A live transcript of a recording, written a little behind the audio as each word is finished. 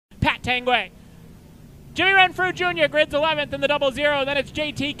Tanguay. Jimmy Renfrew Jr. grids 11th in the 00. Then it's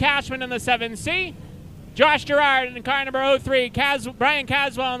JT Cashman in the 7C. Josh Gerard in car number 03. Brian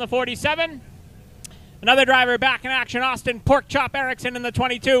Caswell in the 47. Another driver back in action, Austin Porkchop Erickson in the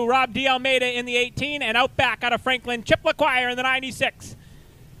 22. Rob D. Almeida in the 18. And out back out of Franklin, Chip LaQuire in the 96.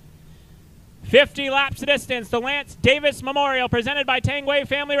 50 laps of distance, the Lance Davis Memorial presented by Tanguay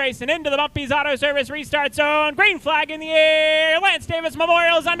Family Race, and into the Bumpy's Auto Service restart zone. Green flag in the air. Lance Davis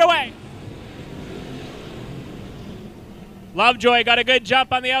Memorial is underway. Lovejoy got a good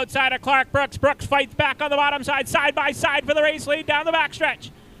jump on the outside of Clark Brooks. Brooks fights back on the bottom side by side for the race lead down the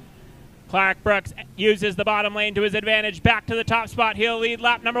backstretch. Clark Brooks uses the bottom lane to his advantage. Back to the top spot. He'll lead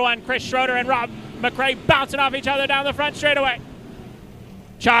lap number 1. Chris Schroeder and Rob McRae bouncing off each other down the front straightaway.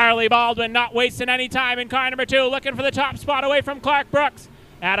 Charlie Baldwin not wasting any time in car number 2, looking for the top spot away from Clark Brooks.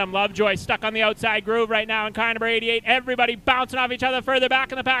 Adam Lovejoy stuck on the outside groove right now in car number 88. Everybody bouncing off each other further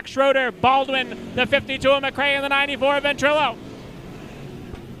back in the pack. Schroeder, Baldwin, the 52 of McRae, and the 94 of Ventrilo.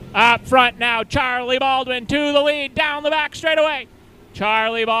 Up front now, Charlie Baldwin to the lead, down the back straightaway.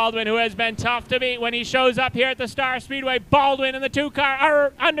 Charlie Baldwin, who has been tough to beat when he shows up here at the Star Speedway. Baldwin in the 2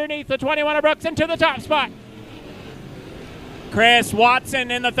 car, underneath the 21 of Brooks into the top spot. Chris Watson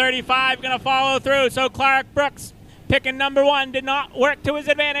in the 35 going to follow through. So Clark Brooks picking number 1 did not work to his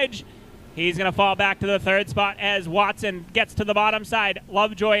advantage. He's going to fall back to the 3rd spot as Watson gets to the bottom side.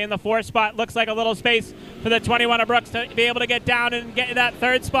 Lovejoy in the 4th spot. Looks like a little space for the 21 of Brooks to be able to get down and get that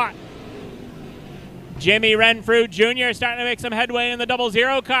 3rd spot. Jimmy Renfrew Jr. starting to make some headway in the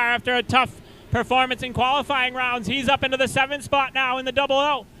 00 car after a tough performance in qualifying rounds. He's up into the 7th spot now in the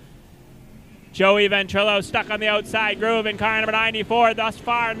 00. Joey Ventrilo stuck on the outside groove in car number 94. Thus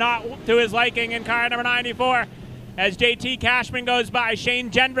far, not to his liking in car number 94. As JT Cashman goes by,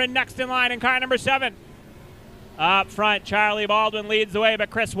 Shane Gendron next in line in car number 7. Up front, Charlie Baldwin leads the way, but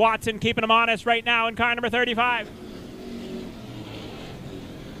Chris Watson keeping him honest right now in car number 35.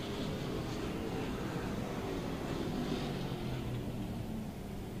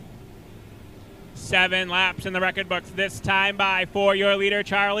 Seven laps in the record books, this time by for your leader,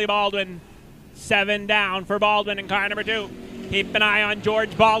 Charlie Baldwin. 7 down for Baldwin in car number 2. Keep an eye on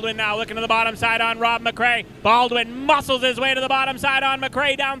George Baldwin now, looking to the bottom side on Rob McRae. Baldwin muscles his way to the bottom side on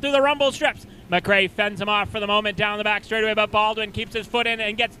McRae down through the rumble strips. McRae fends him off for the moment down the back straightaway, but Baldwin keeps his foot in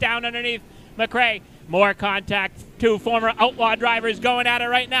and gets down underneath McRae. More contact. 2 former Outlaw drivers going at it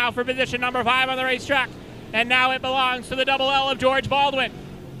right now for position number 5 on the racetrack. And now it belongs to the double L of George Baldwin.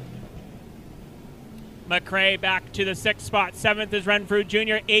 McRae back to the 6th spot. 7th is Renfrew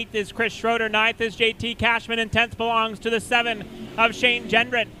Jr. 8th is Chris Schroeder. 9th is JT Cashman. And 10th belongs to the 7 of Shane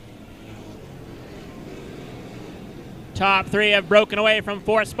Gendron. Top 3 have broken away from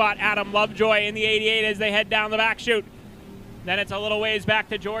 4th spot. Adam Lovejoy in the 88 as they head down the back chute. Then it's a little ways back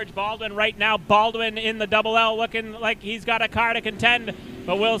to George Baldwin. Right now, Baldwin in the double L looking like he's got a car to contend.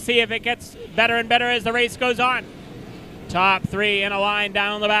 But we'll see if it gets better and better as the race goes on. Top 3 in a line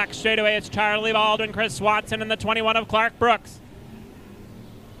down the back straightaway. It's Charlie Baldwin, Chris Watson, and the 21 of Clark Brooks.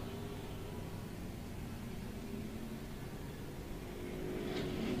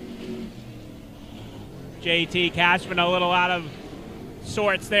 JT Cashman a little out of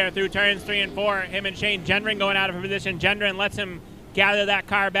sorts there through turns 3 and 4. Him and Shane Gendron going out of position. Gendron lets him gather that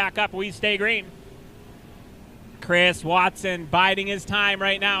car back up. We stay green. Chris Watson biding his time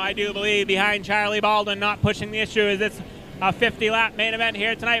right now, I do believe, behind Charlie Baldwin, not pushing the issue as it's a 50-lap main event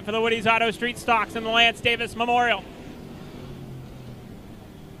here tonight for the Woody's Auto Street Stocks and the Lance Davis Memorial.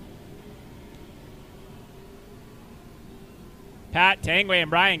 Pat Tanguay and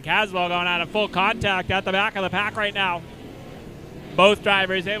Brian Caswell going out of full contact at the back of the pack right now. Both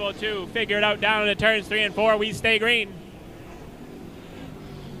drivers able to figure it out down into turns 3 and 4. We stay green.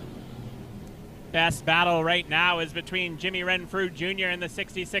 Best battle right now is between Jimmy Renfrew Jr. and the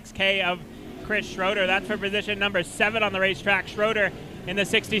 66K of Chris Schroeder. That's for position number 7 on the racetrack. Schroeder in the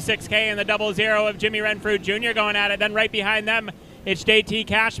 66K and the 00 of Jimmy Renfrew Jr. going at it. Then right behind them, it's JT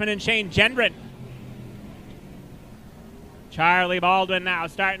Cashman and Shane Gendron. Charlie Baldwin now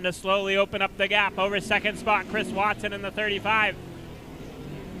starting to slowly open up the gap over 2nd spot. Chris Watson in the 35.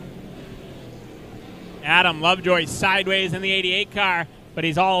 Adam Lovejoy sideways in the 88 car, but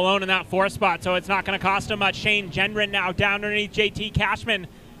he's all alone in that 4th spot, so it's not going to cost him much. Shane Gendron now down underneath JT Cashman.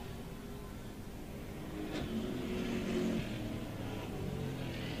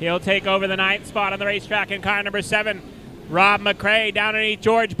 He'll take over the 9th spot on the racetrack in car number 7. Rob McRae down underneath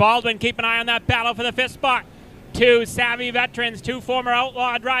George Baldwin. Keep an eye on that battle for the 5th spot. 2 savvy veterans, 2 former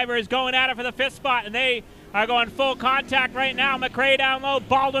Outlaw drivers going at it for the 5th spot, and they are going full contact right now. McRae down low,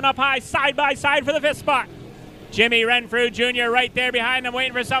 Baldwin up high, side by side for the 5th spot. Jimmy Renfrew Jr. right there behind him,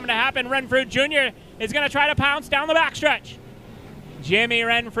 waiting for something to happen. Renfrew Jr. is going to try to pounce down the backstretch. Jimmy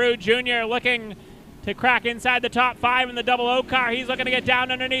Renfrew Jr. looking to crack inside the top 5 in the double O car. He's looking to get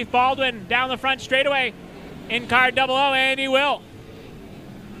down underneath Baldwin, down the front straightaway in car double O, and he will.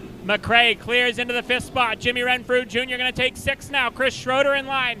 McRae clears into the 5th spot. Jimmy Renfrew Jr. going to take 6 now. Chris Schroeder in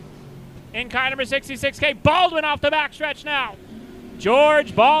line in car number 66K. Baldwin off the backstretch now.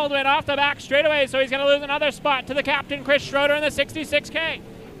 George Baldwin off the back straightaway, so he's going to lose another spot to the captain, Chris Schroeder, in the 66K.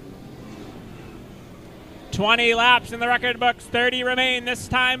 20 laps in the record books, 30 remain. This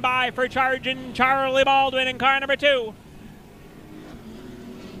time by for Charging Charlie Baldwin in car number 2.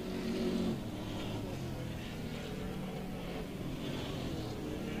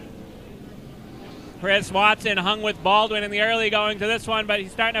 Chris Watson hung with Baldwin in the early going to this one, but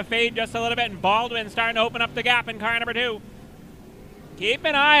he's starting to fade just a little bit, and Baldwin starting to open up the gap in car number 2. Keep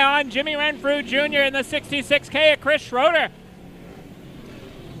an eye on Jimmy Renfrew Jr. in the 66K at Chris Schroeder.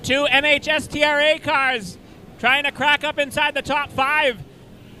 2 NHSTRA cars trying to crack up inside the top 5.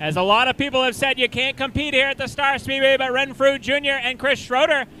 As a lot of people have said, you can't compete here at the Star Speedway, but Renfrew Jr. and Chris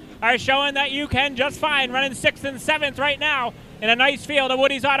Schroeder are showing that you can just fine, running 6th and 7th right now in a nice field of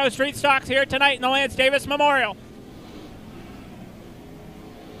Woody's Auto Street Stocks here tonight in the Lance Davis Memorial.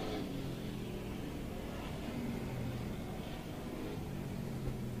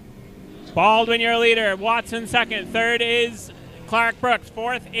 Baldwin, your leader. Watson second. Third is Clark Brooks.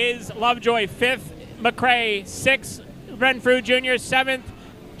 Fourth is Lovejoy. Fifth, McRae. Sixth, Renfrew Jr. Seventh,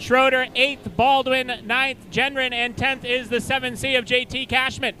 Schroeder. Eighth, Baldwin. Ninth, Gendron. And 10th is the 7C of JT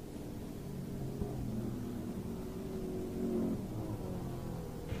Cashman.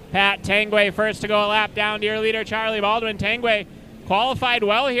 Pat Tanguay first to go a lap down to your leader, Charlie Baldwin. Tanguay qualified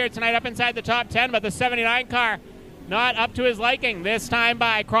well here tonight up inside the top 10, but the 79 car not up to his liking. This time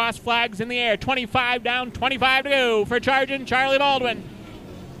by cross flags in the air. 25 down, 25 to go for Charging Charlie Baldwin.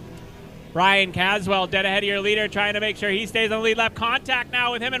 Brian Caswell dead ahead of your leader, trying to make sure he stays on the lead lap. Contact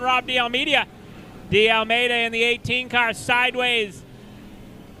now with him and Rob D'Almeida. D'Almeida in the 18 car sideways.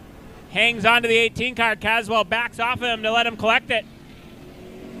 Hangs onto the 18 car. Caswell backs off of him to let him collect it.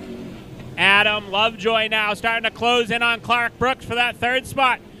 Adam Lovejoy now starting to close in on Clark Brooks for that 3rd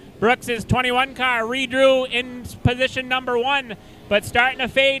spot. Brooks' 21 car redrew in position number 1, but starting to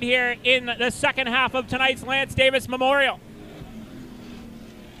fade here in the second half of tonight's Lance Davis Memorial.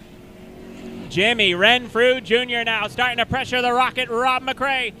 Jimmy Renfrew Jr. now starting to pressure the rocket, Rob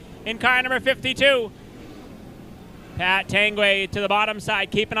McRae in car number 52. Pat Tanguay to the bottom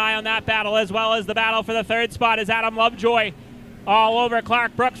side. Keep an eye on that battle, as well as the battle for the 3rd spot is Adam Lovejoy all over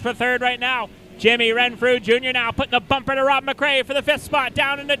Clark Brooks for 3rd right now. Jimmy Renfrew Jr. now putting a bumper to Rob McRae for the 5th spot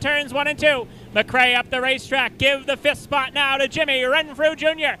down into turns 1 and 2. McRae up the racetrack. Give the 5th spot now to Jimmy Renfrew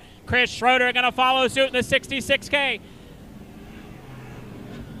Jr. Chris Schroeder going to follow suit in the 66K.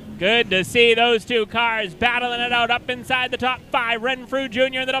 Good to see those 2 cars battling it out up inside the top 5. Renfrew Jr.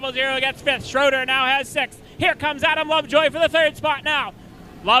 in the 00 gets 5th. Schroeder now has 6th. Here comes Adam Lovejoy for the 3rd spot now.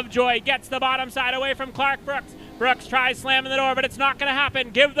 Lovejoy gets the bottom side away from Clark Brooks. Brooks tries slamming the door, but it's not going to happen.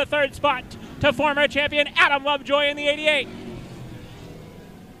 Give the 3rd spot to former champion Adam Lovejoy in the 88.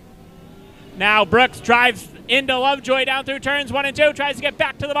 Now Brooks drives into Lovejoy down through turns 1 and 2, tries to get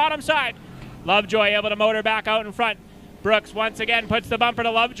back to the bottom side. Lovejoy able to motor back out in front. Brooks once again puts the bumper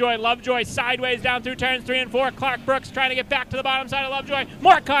to Lovejoy. Lovejoy sideways down through turns 3 and 4. Clark Brooks trying to get back to the bottom side of Lovejoy.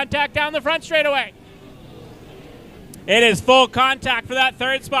 More contact down the front straightaway. It is full contact for that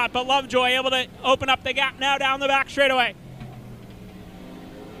 3rd spot, but Lovejoy able to open up the gap now down the back straightaway.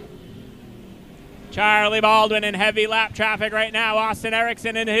 Charlie Baldwin in heavy lap traffic right now. Austin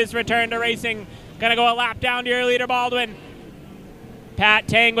Erickson in his return to racing. Going to go a lap down to your leader, Baldwin. Pat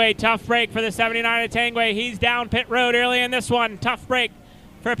Tanguay, tough break for the 79 of Tanguay. He's down pit road early in this one. Tough break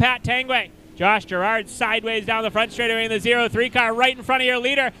for Pat Tanguay. Josh Gerard sideways down the front straightaway in the 03 car right in front of your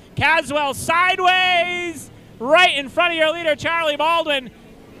leader. Caswell sideways right in front of your leader, Charlie Baldwin.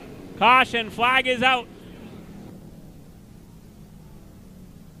 Caution, flag is out.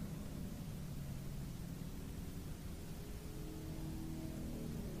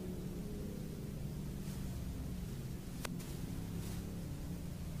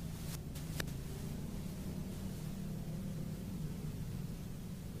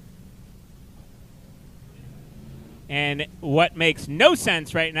 And what makes no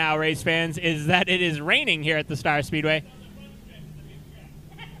sense right now, race fans, is that it is raining here at the Star Speedway.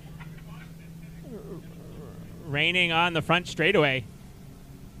 Raining on the front straightaway.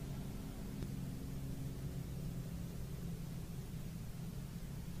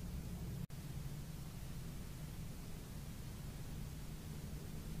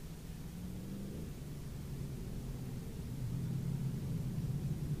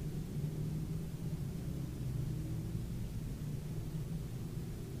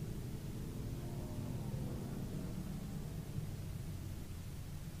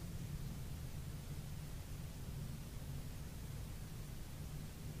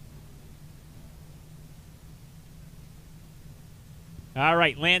 All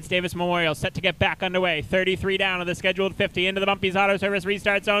right, Lance Davis Memorial set to get back underway. 33 down of the scheduled 50 into the Bumpy's Auto Service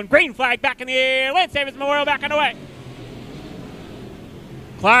restart zone. Green flag back in the air. Lance Davis Memorial back underway.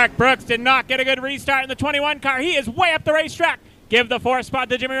 Clark Brooks did not get a good restart in the 21 car. He is way up the racetrack. Give the 4th spot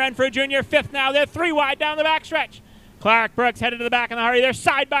to Jimmy Renfrew Jr. 5th now. They're 3 wide down the backstretch. Clark Brooks headed to the back in the hurry. They're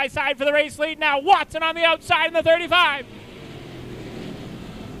side by side for the race lead now. Watson on the outside in the 35.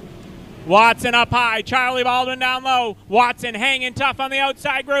 Watson up high, Charlie Baldwin down low. Watson hanging tough on the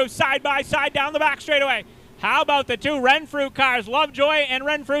outside groove, side by side down the back straightaway. How about the 2 Renfrew cars? Lovejoy and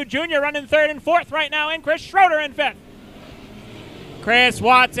Renfrew Jr. running 3rd and 4th right now, and Chris Schroeder in 5th. Chris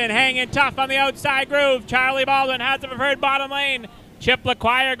Watson hanging tough on the outside groove. Charlie Baldwin has the preferred bottom lane. Chip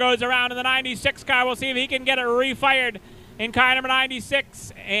LaQuire goes around in the 96 car. We'll see if he can get it refired in car number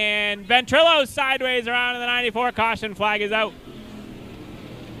 96. And Ventrilo's sideways around in the 94. Caution flag is out.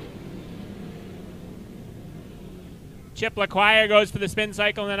 Chip LaQuire goes for the spin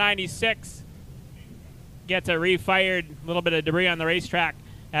cycle in the 96. Gets it refired. A little bit of debris on the racetrack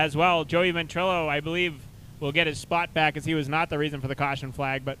as well. Joey Ventrilo, I believe, will get his spot back as he was not the reason for the caution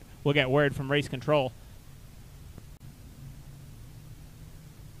flag, but we'll get word from race control.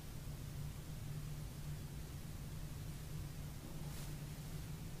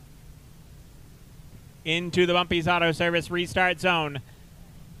 Into the Bumpy's Auto Service restart zone.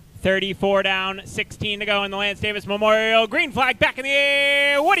 34 down, 16 to go in the Lance Davis Memorial. Green flag back in the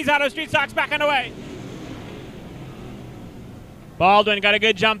air. Woody's Auto Street Stocks back underway. Baldwin got a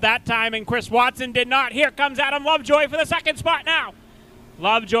good jump that time, and Chris Watson did not. Here comes Adam Lovejoy for the 2nd spot now.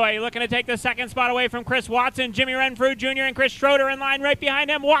 Lovejoy looking to take the 2nd spot away from Chris Watson. Jimmy Renfrew Jr. and Chris Schroeder in line right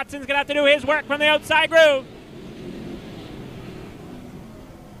behind him. Watson's going to have to do his work from the outside groove.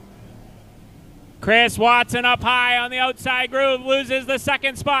 Chris Watson up high on the outside groove, loses the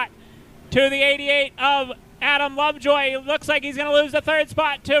 2nd spot to the 88 of Adam Lovejoy. Looks like he's going to lose the 3rd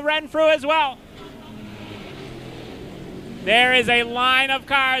spot to Renfrew as well. There is a line of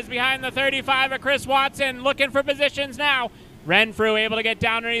cars behind the 35 of Chris Watson looking for positions now. Renfrew able to get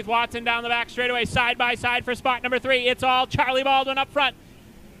down underneath Watson down the back straightaway, side by side for spot number 3. It's all Charlie Baldwin up front.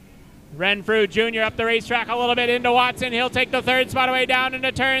 Renfrew Jr. up the racetrack a little bit into Watson. He'll take the 3rd spot away down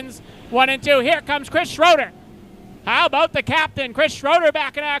into turns 1 and 2. Here comes Chris Schroeder. How about the captain? Chris Schroeder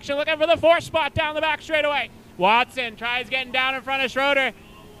back in action, looking for the 4th spot down the back straightaway. Watson tries getting down in front of Schroeder.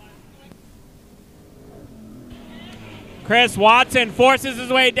 Chris Watson forces his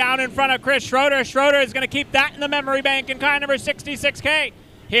way down in front of Chris Schroeder. Schroeder is going to keep that in the memory bank in car number 66K.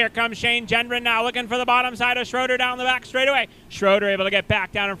 Here comes Shane Gendron now looking for the bottom side of Schroeder down the back straightaway. Schroeder able to get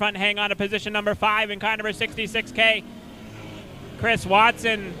back down in front and hang on to position number 5 in car number 66K. Chris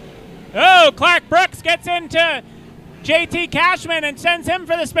Watson. Oh, Clark Brooks gets into JT Cashman and sends him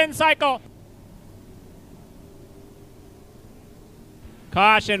for the spin cycle.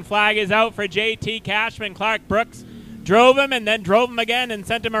 Caution flag is out for JT Cashman. Clark Brooks drove him and then drove him again and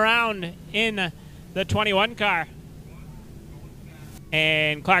sent him around in the 21 car.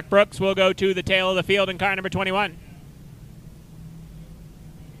 And Clark Brooks will go to the tail of the field in car number 21.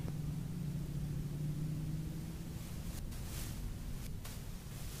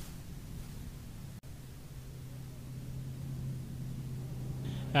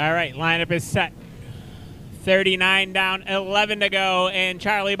 All right, lineup is set. 39 down, 11 to go, and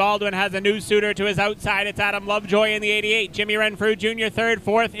Charlie Baldwin has a new suitor to his outside. It's Adam Lovejoy in the 88. Jimmy Renfrew Jr. 3rd,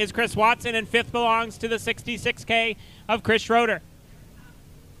 4th is Chris Watson, and 5th belongs to the 66K of Chris Schroeder.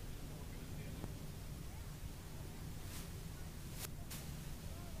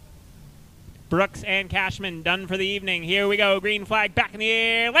 Brooks and Cashman done for the evening. Here we go, green flag back in the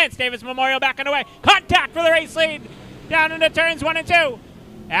air. Lance Davis Memorial back underway. Contact for the race lead. Down into turns 1 and 2.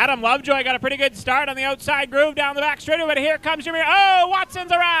 Adam Lovejoy got a pretty good start on the outside groove down the back straightaway, but here comes Jimmy. Oh,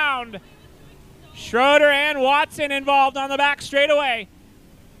 Watson's around. Schroeder and Watson involved on the back straightaway.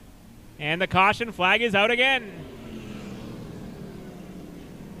 And the caution flag is out again.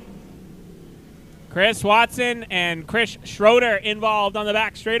 Chris Watson and Chris Schroeder involved on the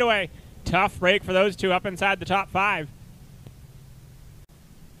back straightaway. Tough break for those two up inside the top 5.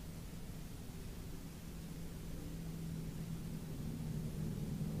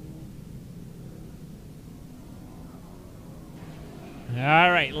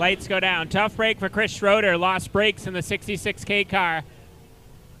 All right, lights go down. Tough break for Chris Schroeder. Lost brakes in the 66K car.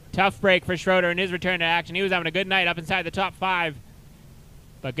 Tough break for Schroeder in his return to action. He was having a good night up inside the top 5.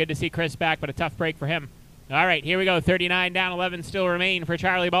 But good to see Chris back, but a tough break for him. All right, here we go. 39 down, 11 still remain for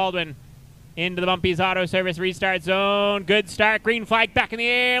Charlie Baldwin. Into the Bumpy's Auto Service restart zone. Good start. Green flag back in the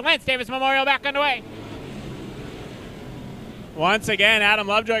air. Lance Davis Memorial back underway. Once again, Adam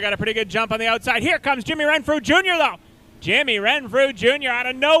Lovejoy got a pretty good jump on the outside. Here comes Jimmy Renfrew Jr., though. Jimmy Renfrew Jr. out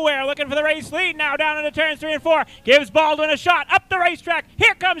of nowhere looking for the race lead now down into turns 3 and 4. Gives Baldwin a shot up the racetrack.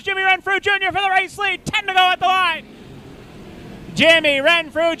 Here comes Jimmy Renfrew Jr. for the race lead. 10 to go at the line. Jimmy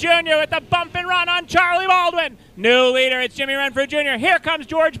Renfrew Jr. with the bump and run on Charlie Baldwin. New leader, it's Jimmy Renfrew Jr. Here comes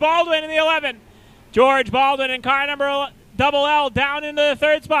George Baldwin in the 11. George Baldwin in car number double L down into the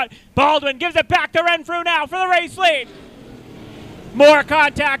 3rd spot. Baldwin gives it back to Renfrew now for the race lead. More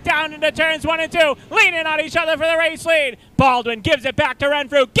contact down into turns 1 and 2. Leaning on each other for the race lead. Baldwin gives it back to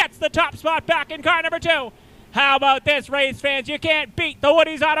Renfrew. Gets the top spot back in car number 2. How about this, race fans? You can't beat the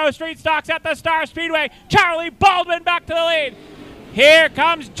Woody's Auto Street Stocks at the Star Speedway. Charlie Baldwin back to the lead. Here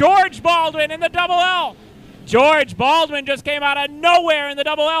comes George Baldwin in the double L. George Baldwin just came out of nowhere in the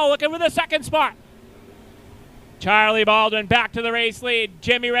double L looking for the 2nd spot. Charlie Baldwin back to the race lead.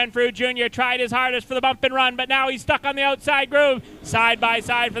 Jimmy Renfrew Jr. tried his hardest for the bump and run, but now he's stuck on the outside groove. Side by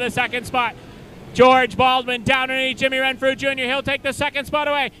side for the 2nd spot. George Baldwin down underneath Jimmy Renfrew Jr. He'll take the 2nd spot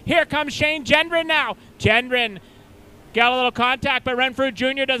away. Here comes Shane Gendron now. Gendron got a little contact, but Renfrew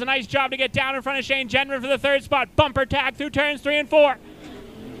Jr. does a nice job to get down in front of Shane Gendron for the 3rd spot. Bumper tag through turns 3 and 4.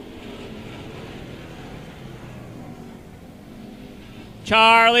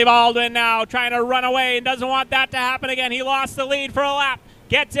 Charlie Baldwin now trying to run away and doesn't want that to happen again. He lost the lead for a lap.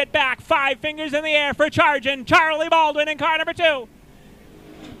 Gets it back. 5 fingers in the air for charging Charlie Baldwin in car number 2.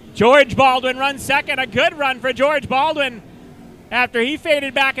 George Baldwin runs 2nd. A good run for George Baldwin. After he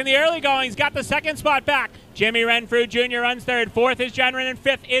faded back in the early goings, got the 2nd spot back. Jimmy Renfrew Jr. runs 3rd. 4th is Gendron, and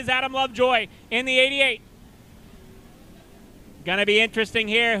 5th is Adam Lovejoy in the 88. Going to be interesting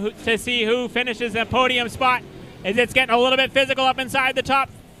here to see who finishes the podium spot, as it's getting a little bit physical up inside the top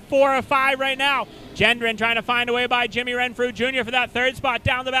 4 or 5 right now. Gendron trying to find a way by Jimmy Renfrew Jr. for that 3rd spot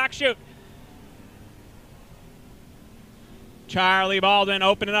down the back chute. Charlie Baldwin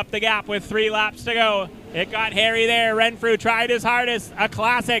opening up the gap with 3 laps to go. It got hairy there. Renfrew tried his hardest. A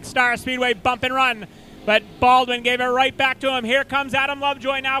classic Star Speedway bump and run. But Baldwin gave it right back to him. Here comes Adam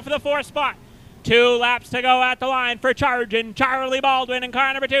Lovejoy now for the 4th spot. 2 laps to go at the line for charging Charlie Baldwin in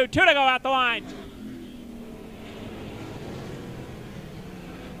car number 2. 2 to go at the line.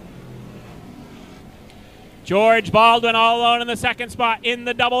 George Baldwin all alone in the 2nd spot in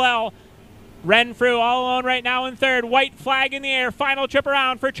the double L. Renfrew all alone right now in 3rd. White flag in the air. Final trip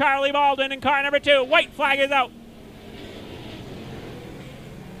around for Charlie Baldwin in car number 2. White flag is out.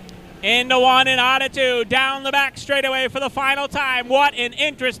 Into 1 and out of 2. Down the back straightaway for the final time. What an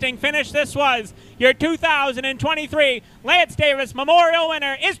interesting finish this was. Your 2023 Lance Davis Memorial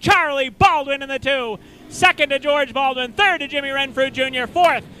winner is Charlie Baldwin in the 2. 2nd to George Baldwin. 3rd to Jimmy Renfrew Jr.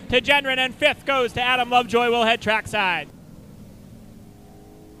 4th to Gendron, and 5th goes to Adam Lovejoy. We'll head trackside.